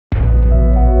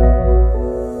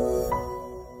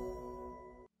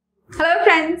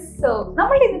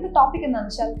നമ്മളുടെ ഇന്നത്തെ ടോപ്പിക്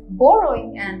എന്താണെന്ന് വെച്ചാൽ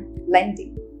borrowing and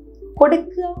lending.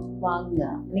 കൊടുക്കുക, വാങ്ങുക,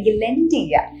 അല്ലെങ്കിൽ ലെൻഡ്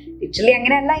ചെയ്യുക. ലിറ്ററലി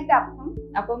അങ്ങനെയല്ല അതിന്റെ അർത്ഥം.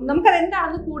 അപ്പം നമുക്കത്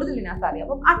എന്താണെന്ന് കൂടുതൽ ഇതിനകത്ത് അറിയാം.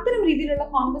 അപ്പം അത്തരം രീതിയിലുള്ള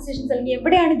കോൺവെർസേഷൻസ് അല്ലെങ്കിൽ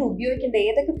എവിടെയാണ് ഇത് ഉപയോഗിക്കേണ്ടത്,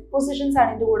 ഏതൊക്കെ പൊസിഷൻസ് ആണ്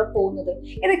ഇതിന്റെ കൂടെ പോകുന്നത്,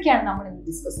 ഇതൊക്കെയാണ് നമ്മൾ ഇന്ന്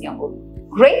ഡിസ്കസ് ചെയ്യാൻ പോകുന്നത്.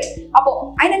 ഗ്രേറ്റ്. അപ്പോൾ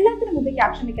അതിനെല്ലാത്തിനും മുമ്പ്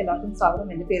ക്യാപ്ഷനിലേക്ക് എല്ലാവർക്കും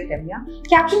സ്വാഗതം. എന്റെ പേര് Ramya.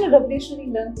 Caption revolutionary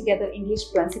learn together English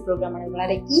fluency programme ആണ്.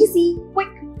 വളരെ easy,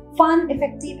 quick, fun,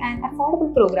 effective and affordable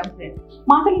programme front.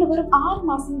 മാത്രമല്ല വെറും 6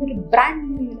 മാസത്തിന്റെ ഒരു ബ്രാൻഡ്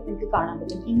ന്യൂ യൂണിറ്റ് നിങ്ങൾക്ക് കാണാൻ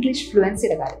പറ്റും ഇംഗ്ലീഷ്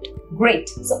ഫ്ലുവൻസിയുടെ കാര്യത്തിൽ.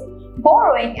 Great. So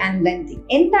borrowing and lending,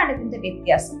 എന്താണ് ഇതിന്റെ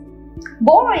വ്യത്യാസം?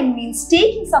 Borrowing means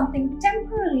taking something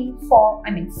temporarily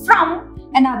from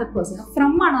another person.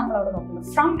 From ആണ് നമ്മൾ അവിടെ നോക്കുന്നത്.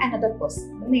 From another person.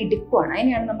 ഒന്ന് എടുക്കുകയാണ്.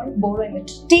 അതിനെയാണ് നമ്മൾ borrowing,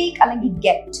 to take അല്ലെങ്കിൽ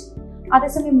get.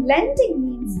 അതേസമയം lending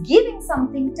means giving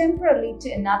something temporarily to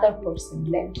another person.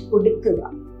 Lend, കൊടുക്കുക.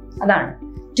 അതാണ്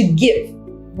to give.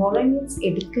 Borrowing means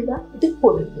എടുക്കുക, ഇത്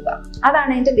കൊടുക്കുക.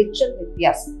 അതാണ് അതിന്റെ ലിറ്ററൽ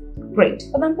വ്യത്യാസം. Great.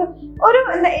 അപ്പോൾ നമുക്ക് ഒരു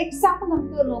എക്സാമ്പിൾ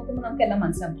നമുക്ക് നോക്കുമ്പോൾ നമുക്ക് എല്ലാം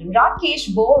മനസ്സിലാക്കും. Rakesh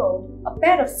borrowed a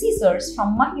pair of scissors from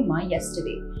Mahima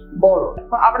yesterday. Borrowed.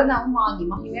 അപ്പോൾ അവിടെ നിന്ന് അവൻ വാങ്ങി,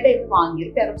 മഹിമയുടെ വാങ്ങി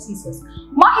ഒരു pair of scissors.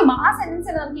 മഹിമ, ആ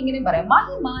സെന്റൻസിൽ നമുക്ക് ഇങ്ങനെ പറയാം,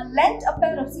 മഹിമ lent a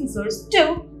pair of scissors to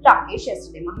Rakesh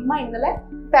yesterday. മഹിമ ഇന്നലെ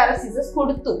pair of scissors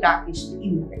കൊടുത്തു രാകേഷിന്.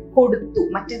 ഇന്നലെ കൊടുത്തു,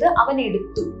 മറ്റേത് അവൻ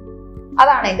എടുത്തു.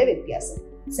 അതാണ് അതിന്റെ വ്യത്യാസം.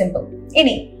 സിമ്പിൾ.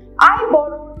 ഇനി I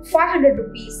borrowed 500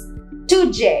 rupees to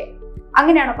Jay.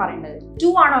 അങ്ങനെയാണോ പറയേണ്ടത്? ടു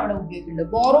ആണോ അവിടെ ഉപയോഗിക്കേണ്ടത്?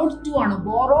 ബോറോഡ് ടു ആണോ?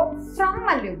 ബോറോഡ് ഫ്രം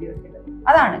അല്ലേ ഉപയോഗിക്കേണ്ടത്?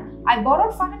 അതാണ് I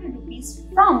borrowed 500 rupees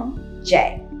from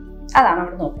Jay. അതാണ്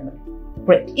അവിടെ നോക്കേണ്ടത്.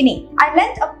 ഇനി I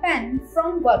lent a pen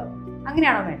from Varun.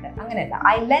 അങ്ങനെയാണോ വേണ്ടത്? അങ്ങനെയല്ല.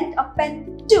 I lent a pen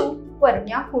to Varun.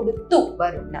 ഞാൻ കൊടുത്തു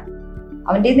വരുണ്.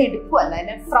 അവന്റെ നിന്ന് എടുക്കുവല്ല,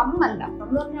 അതിന്റെ ഫ്രം അല്ല. ഫ്രം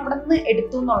എന്ന് പറഞ്ഞാൽ അവിടെ നിന്ന്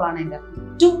എടുത്തു എന്നുള്ളതാണ് അതിന്റെ.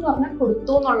 ടു എന്ന് പറഞ്ഞാൽ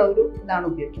കൊടുത്തു എന്നുള്ള ഒരു ഇതാണ്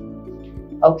ഉപയോഗിക്കുന്നത്.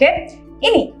 ഓക്കെ.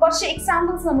 ഇനി കുറച്ച്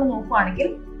എക്സാമ്പിൾസ് നമ്മൾ നോക്കുവാണെങ്കിൽ,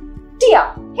 Tia,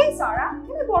 hey Sarah,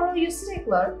 can I borrow your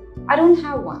stapler? I don't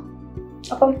have one.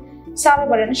 അപ്പം Sarah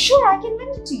പറയുന്നു, sure, I can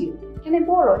lend it to you. Can I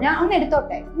borrow? ഞാൻ ഒന്ന്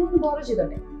എടുത്തോട്ടെ, ഞാൻ ഒന്ന് borrow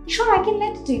ചെയ്തോട്ടെ. Sure, I can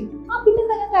lend it to you. ആ പിന്നെ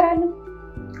എന്താ ഞാൻ തരാമല്ലോ.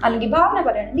 അല്ലെങ്കിൽ ഭാവന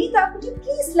പറയാണ്, Neeta, could you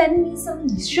please lend me some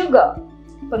sugar?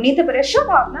 അപ്പം Neeta പറയാം, sure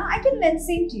Bhavana, I can lend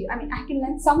same to you. I can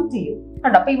lend some to you.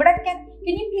 കണ്ടോ? അപ്പൊ ഇവിടെ can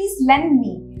you please lend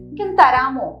me? എനിക്കൊന്ന്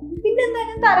തരാമോ? പിന്നെന്താ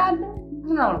ഞാൻ തരാമല്ലോ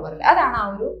എന്ന് നമ്മൾ പറയില്ല. അതാണ് ആ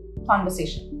ഒരു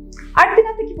കോൺവെർസേഷൻ.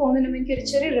 അടുത്തതിനകത്തേക്ക് പോകുന്നതിന് മുമ്പ് എനിക്ക് ഒരു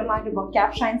ചെറിയ റിമൈൻഡർ ഇപ്പോൾ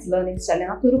ക്യാപ്ഷൈൻസ് ലേണിംഗ് സ്റ്റൈലിൽ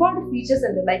നമുക്ക് ഒരുപാട് ഫീച്ചേഴ്സ്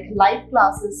ഉണ്ട്. Like live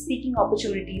classes, speaking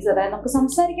opportunities, അതായത് നമുക്ക്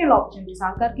സംസാരിക്കാനുള്ള ഓപ്പർച്യൂണിറ്റീസ്.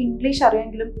 ആൾക്കാർക്ക് ഇംഗ്ലീഷ്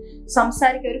അറിയാമെങ്കിലും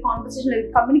സംസാരിക്കാൻ, ഒരു കോൺവെർസേഷൻ, ഒരു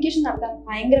കമ്മ്യൂണിക്കേഷൻ നടത്താൻ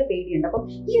ഭയങ്കര പേടിയുണ്ട്. അപ്പം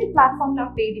ഈ ഒരു പ്ലാറ്റ്ഫോമിൽ ആ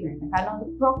പേടി വേണ്ട. കാരണം അത്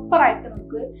പ്രോപ്പറായിട്ട്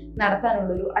നമുക്ക്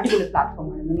നടത്താനുള്ളൊരു അടിപൊളി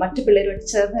പ്ലാറ്റ്ഫോമാണ്. മറ്റു പിള്ളേരുമായിട്ട്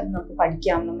ചേർന്ന് നമുക്ക്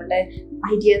പഠിക്കാം. നമ്മുടെ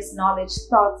ഐഡിയാസ്, നോളജ്,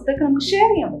 തോട്ട്സ് ഇതൊക്കെ നമുക്ക്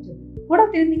ഷെയർ ചെയ്യാൻ പറ്റും.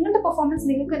 കൂടാതെ നിങ്ങളുടെ പെർഫോമൻസ്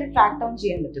നിങ്ങൾക്ക് തന്നെ ട്രാക്ക് ഡൗൺ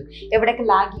ചെയ്യാൻ പറ്റും. എവിടെയൊക്കെ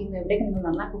ലാഗ് ചെയ്യുന്നു, എവിടെയൊക്കെ നിങ്ങൾ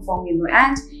നന്നായി പെർഫോം ചെയ്യുന്നു.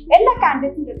 ആൻഡ് എല്ലാ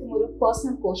കാൻഡിഡേറ്റിൻ്റെ അടുത്തും ഒരു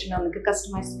പേഴ്സണൽ കോച്ചിന് നമുക്ക്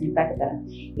കസ്റ്റമൈസ്ഡ് ഫീഡ്ബാക്ക് തരാം.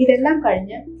 ഇതെല്ലാം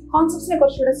കഴിഞ്ഞ് കോൺസെപ്റ്റ്സിനെ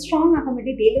കുറച്ചുകൂടെ സ്ട്രോങ് ആക്കാൻ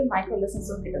വേണ്ടി ഡെയിലി മൈക്രോ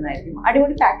ലെസൺസും കിട്ടുന്നതായിരിക്കും.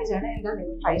 അടിപൊളി പാക്കേജാണ്. എന്താ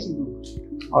നിങ്ങൾ ട്രൈ ചെയ്ത്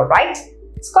നോക്കും. ഓൾറൈറ്റ്.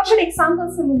 കുറച്ചുകൂടെ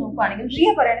എക്സാമ്പിൾസ് നമ്മൾ നോക്കുകയാണെങ്കിൽ,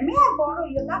 റിയ പറയണം, may I borrow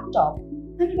your laptop?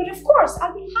 And of course,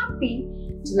 I'll be happy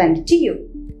to lend it to you.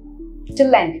 To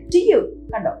lend it to you.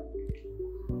 കണ്ടോ?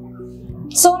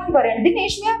 Sonal പറയാൻ,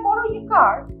 Dinesh, may I borrow your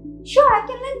car? Sure, I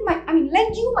can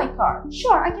lend you my car.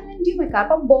 Sure, I can lend you my car.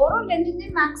 അപ്പം borrow, lendന്റെ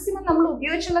maximum നമ്മൾ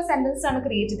ഉപയോഗിച്ചുള്ള sentence ആണ്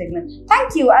create ചെയ്തിരിക്കുന്നത്. Thank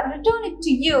you, I'll return it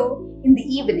to you in the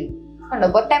evening. കണ്ടോ?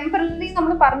 അപ്പോൾ temporary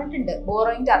നമ്മൾ പറഞ്ഞിട്ടുണ്ട്.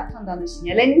 ബോറോയിന്റെ അർത്ഥം എന്താണെന്ന് വെച്ച്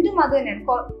കഴിഞ്ഞാൽ ലെൻഡും അത് തന്നെയാണ്.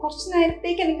 കുറച്ച്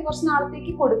നേരത്തേക്ക് അല്ലെങ്കിൽ കുറച്ച്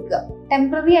നാളത്തേക്ക് കൊടുക്കുക.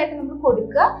 ടെമ്പററി ആയിട്ട് നമ്മൾ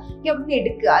കൊടുക്കുക, അവിടുന്ന്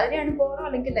എടുക്കുക. അതിനെയാണ് ബോറോ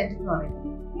അല്ലെങ്കിൽ ലെൻഡ് എന്ന് പറയുന്നത്.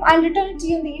 I'll return it to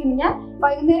you in the evening. ഞാൻ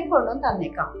വൈകുന്നേരം കൊണ്ടുവന്ന്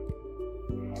തന്നേക്കാം.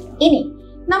 ഇനി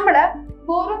നമ്മള്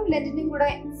borrowing lending കൂടെ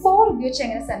for ഉപയോഗിച്ച്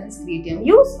എങ്ങനെ സെന്റൻസ് ക്രിയേറ്റ് ചെയ്യാം?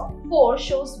 Use of for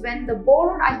shows when the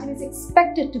borrowed item is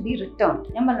expected to be returned.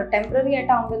 ഞാൻ പറഞ്ഞു ടെമ്പററി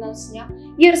ആയിട്ട് ആവുമ്പോൾ എന്താ വെച്ച് കഴിഞ്ഞാൽ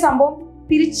ഈ ഒരു സംഭവം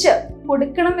തിരിച്ച്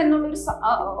കൊടുക്കണം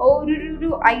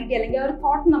എന്നുള്ളൊരു ഐഡിയ അല്ലെങ്കിൽ ആ ഒരു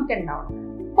തോട്ട് നമുക്ക് ഉണ്ടാവണം.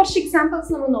 കുറച്ച് എക്സാമ്പിൾസ്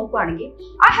നമ്മൾ നോക്കുകയാണെങ്കിൽ,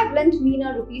 I have lent Meena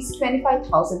rupees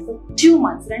 25,000 for 2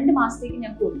 months. 2 മാസത്തേക്ക്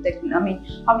ഞാൻ കൊടുത്തിട്ടുണ്ട്.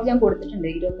 അവിടെ ഞാൻ കൊടുത്തിട്ടുണ്ട്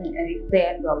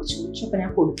 25,000 രൂപ ചോദിച്ചു. അപ്പൊ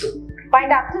ഞാൻ കൊടുത്തു. അപ്പൊ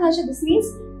അതിന്റെ അർത്ഥം എന്ന് വെച്ചാൽ this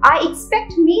means I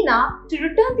expect Meena to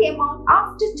return the amount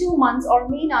after 2 months or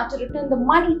Meena to return the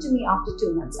money to me after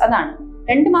 2 months. അതാണ്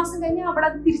 2 മാസം കഴിഞ്ഞാൽ അവിടെ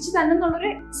അത് തിരിച്ചു തന്നെ എന്നുള്ളൊരു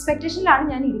എക്സ്പെക്ടേഷനിലാണ്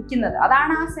ഞാൻ ഇരിക്കുന്നത്.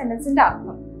 അതാണ് ആ സെന്റൻസിന്റെ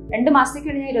അർത്ഥം. 2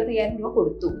 മാസത്തേക്ക് ഞാൻ 25,000 രൂപ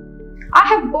കൊടുത്തു. I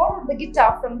have borrowed the guitar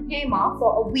from Hema for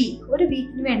a week. ഒരു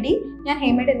വീക്കിന് വേണ്ടി ഞാൻ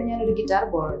ഹേമയുടെ ഞാൻ ഒരു ഗിറ്റാർ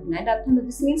borrow ചെയ്തു. അതിന്റെ അർത്ഥം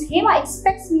this means Hema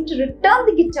expects me to return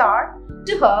the guitar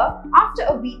to her after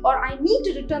a week, or I need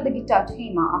to return the guitar to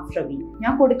Hema after a week.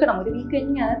 ഞാൻ കൊടുക്കണം, ഒരു വീക്ക്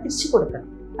കഴിഞ്ഞ് ഞാൻ തിരിച്ചു കൊടുക്കണം.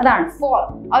 അതാണ് ഫോർ.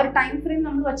 ആ ഒരു ടൈം ഫ്രെയിം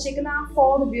നമ്മൾ വച്ചേക്കുന്ന ആ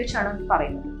ഫോർ ഉപയോഗിച്ചാണ്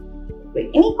പറയുന്നത്.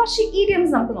 ഇനി കുറച്ച്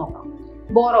ഇഡിയംസ് നമുക്ക് നോക്കാം.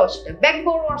 ബോറോ വെച്ചിട്ട് beg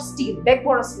borrow or steel. Beg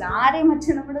borrow steel ആരെയും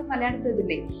മറ്റേ നമ്മുടെ മലയാളത്തിൽ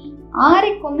ഇതില്ലേ, ആരെ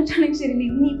കൊന്നിട്ടാണെങ്കിൽ ശരി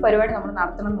ഇന്ന് ഈ പരിപാടി നമ്മൾ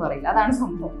നടത്തണം എന്ന് പറയില്ല. അതാണ്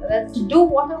സംഭവം. To do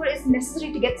what ever is necessary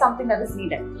to get something that is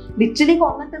needed. Literally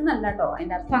കൊന്നിട്ടെന്നല്ല കേട്ടോ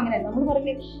അതിന്റെ അർത്ഥം. അങ്ങനെ നമ്മൾ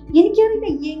പറയില്ലേ, എനിക്കറിയില്ല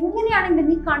എങ്ങനെയാണെങ്കിൽ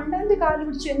നീ കണ്ടതിന്റെ കാലം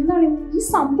പിടിച്ചു, എന്താണ് ഈ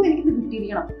സംഭവം എനിക്കിത്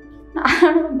കിട്ടിയിരിക്കണം.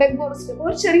 Beg borrow steel.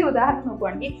 ഒരു ചെറിയ ഉദാഹരണം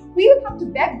നോക്കുവാണെങ്കിൽ we will have to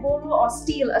beg, borrow or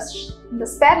steal the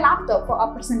spare laptop for our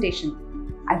presentation.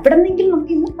 എവിടെന്നെങ്കിലും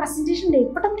നമുക്ക് ഇന്ന് പ്രസന്റേഷൻ്റെ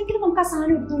എവിടെന്നെങ്കിലും നമുക്ക് ആ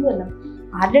സാധനം എടുത്തുകൊണ്ട് വരണം.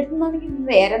 ആരുടെ അടുത്ത് നിന്നാണെങ്കിൽ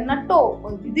എരന്നിട്ടോ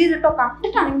ഇത് ചെയ്തിട്ടോ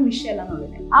കട്ടിട്ടാണെങ്കിൽ വിഷയമല്ല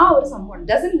എന്നുള്ളത്. ആ ഒരു സംഭവം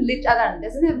അതാണ്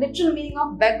doesn't have literal meaning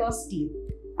of beg or steal.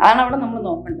 അതാണ് അവിടെ നമ്മൾ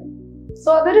നോക്കേണ്ടത്. സോ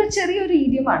അതൊരു ചെറിയൊരു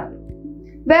ഇഡിയമാണ്.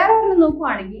 വേറെ ഒന്ന്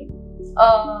നോക്കുവാണെങ്കിൽ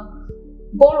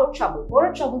borrow trouble. Borrow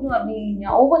trouble എന്ന് പറഞ്ഞു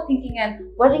കഴിഞ്ഞാൽ over thinking and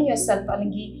worrying yourself,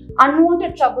 അല്ലെങ്കിൽ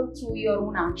unwanted trouble through your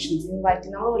own actions.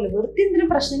 നമ്മൾ വെറുതെ എന്തിനും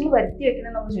പ്രശ്നങ്ങൾ വരുത്തി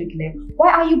വെക്കണം നമ്മൾ ചോദിക്കില്ലേ, why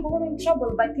are you borrowing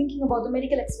trouble by thinking about the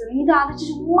medical expense? ഇത് ആലോചിച്ച്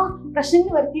ചുമ്മാ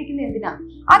പ്രശ്നങ്ങൾ വരുത്തി വെക്കുന്നത് എന്തിനാ?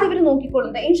 അത് ഇവർ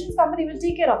നോക്കിക്കോളും. The insurance company will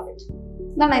take care of it.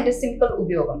 ഇതാണ് അതിന്റെ സിമ്പിൾ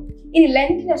ഉപയോഗം. ഇനി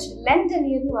ലെൻഡ്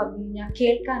എന്ന് പറഞ്ഞു കഴിഞ്ഞാൽ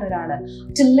കേൾക്കാൻ ഒരാള്,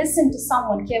 to listen to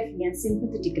someone carefully and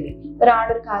സിമ്പത്തറ്റിക്കലി.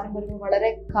 ഒരാളൊരു കാര്യം പറയുമ്പോൾ വളരെ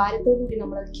കാര്യത്തോടുകൂടി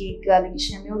നമ്മളത് കേൾക്കുക, അല്ലെങ്കിൽ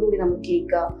ക്ഷമയോടുകൂടി നമ്മൾ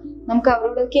കേൾക്കുക. നമുക്ക്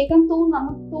അവരോട് കേൾക്കാൻ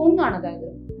നമുക്ക് തോന്നുകയാണ്, അതായത്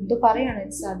എന്തോ പറയാണ്,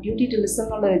 ഇറ്റ്സ് ആ ഡ്യൂട്ടി ടു ലിസൺ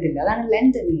എന്നുള്ള ഇതില്ല. അതാണ്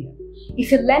lent N year. If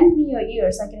you lent me your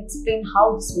years I can explain how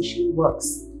this machine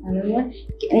works.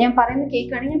 ഞാൻ പറയുന്നത്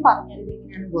കേൾക്കുകയാണെങ്കിൽ ഞാൻ പറഞ്ഞത്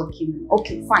എങ്ങനെയാണ് വർക്ക് ചെയ്യുന്നത്.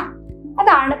 Okay fine.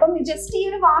 അതാണ് ഇപ്പം ജസ്റ്റ് ഈ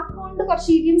ഒരു വാക്കുകൊണ്ട്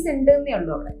കുറച്ച് ഇഡിയംസ് ഉണ്ട് എന്നേ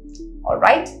ഉള്ളൂ അവിടെ.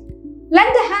 ഓൾറൈറ്റ്.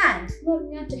 ലെൻഡ് എ ഹാൻഡ് എന്ന്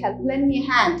പറഞ്ഞാൽ to help. Lent me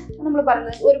hand നമ്മൾ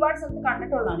പറയുന്നത് ഒരുപാട് സ്ഥലത്ത്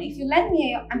കണ്ടിട്ടുള്ളതാണ്. If you lent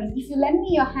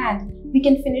me your hand we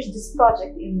can finish this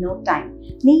project in no time.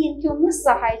 നീ എനിക്ക് ഒന്ന്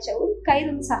സഹായിച്ച, ഒരു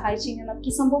കയ്യിലൊന്ന് സഹായിച്ചു കഴിഞ്ഞാൽ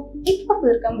നമുക്ക് ഈ സംഭവം ഇപ്പൊ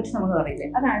തീർക്കാൻ പറ്റും നമ്മൾ പറയില്ലേ,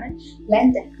 അതാണ്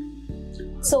ലെൻഡ് എ ഹാൻഡ്.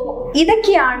 സോ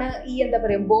ഇതൊക്കെയാണ് ഈ എന്താ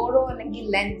പറയുക ബോറോ അല്ലെങ്കിൽ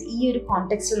ലെൻഡ് ഈ ഒരു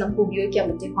കോണ്ടെക്സ്റ്റിൽ നമുക്ക് ഉപയോഗിക്കാൻ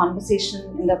പറ്റിയ കോൺവെർസേഷൻ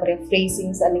എന്താ പറയുക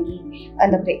ഫ്രേസിങ്സ് അല്ലെങ്കിൽ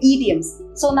എന്താ പറയുക ഇഡിയംസ്.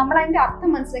 സോ നമ്മൾ അതിന്റെ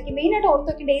അർത്ഥം മനസ്സിലാക്കി മെയിനായിട്ട് ഓർത്ത്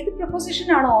വെക്കേണ്ട ഏത് പ്രൊപ്പോസിഷൻ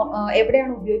ആണോ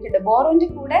എവിടെയാണ് ഉപയോഗിക്കേണ്ടത്. ബോറോന്റെ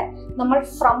കൂടെ നമ്മൾ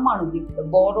ഫ്രം ആണ് ഉപയോഗിക്കുന്നത്.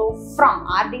 ബോറോ ഫ്രം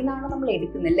ആരുടെ നിന്നാണോ നമ്മൾ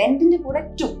എടുക്കുന്നത്. ലെൻഡിന്റെ കൂടെ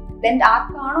ടു, ലെൻഡ്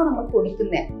ആർക്കാണോ നമ്മൾ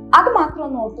കൊടുക്കുന്നത് അത് മാത്രം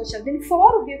ഒന്ന് ഓർത്ത് വെച്ചാൽ അതിന് ഫോർ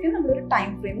ഉപയോഗിക്കുന്നത് നമ്മളൊരു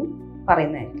ടൈം ഫ്രെയിമും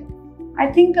പറയുന്നതായിരിക്കും. I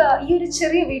think ഈ ഒരു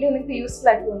ചെറിയ വീഡിയോ നിങ്ങൾക്ക് യൂസ്ഫുൾ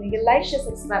ആയിട്ട് തോന്നിയെങ്കിൽ like, share,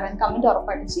 subscribe and comment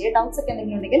ഉറപ്പായിട്ട് ചെയ്യുക. ഡൗട്ട്സ് ഒക്കെ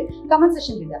എന്തെങ്കിലും ഉണ്ടെങ്കിൽ കമന്റ്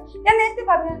സെക്ഷനിൽ ഇടുക. ഞാൻ നേരത്തെ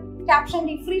പറഞ്ഞ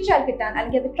ക്യാപ്ഷൻ്റെ ഫ്രീ ട്രയൽ കിട്ടാൻ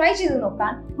അല്ലെങ്കിൽ അത് ട്രൈ ചെയ്ത്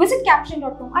നോക്കാൻ visit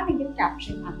capshine.com അല്ലെങ്കിൽ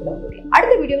Capshine ആപ്പ് ഡൗൺലോഡ് ചെയ്യുക.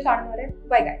 അടുത്ത വീഡിയോ കാണുന്നവരെ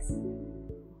ബൈ ഗൈസ്.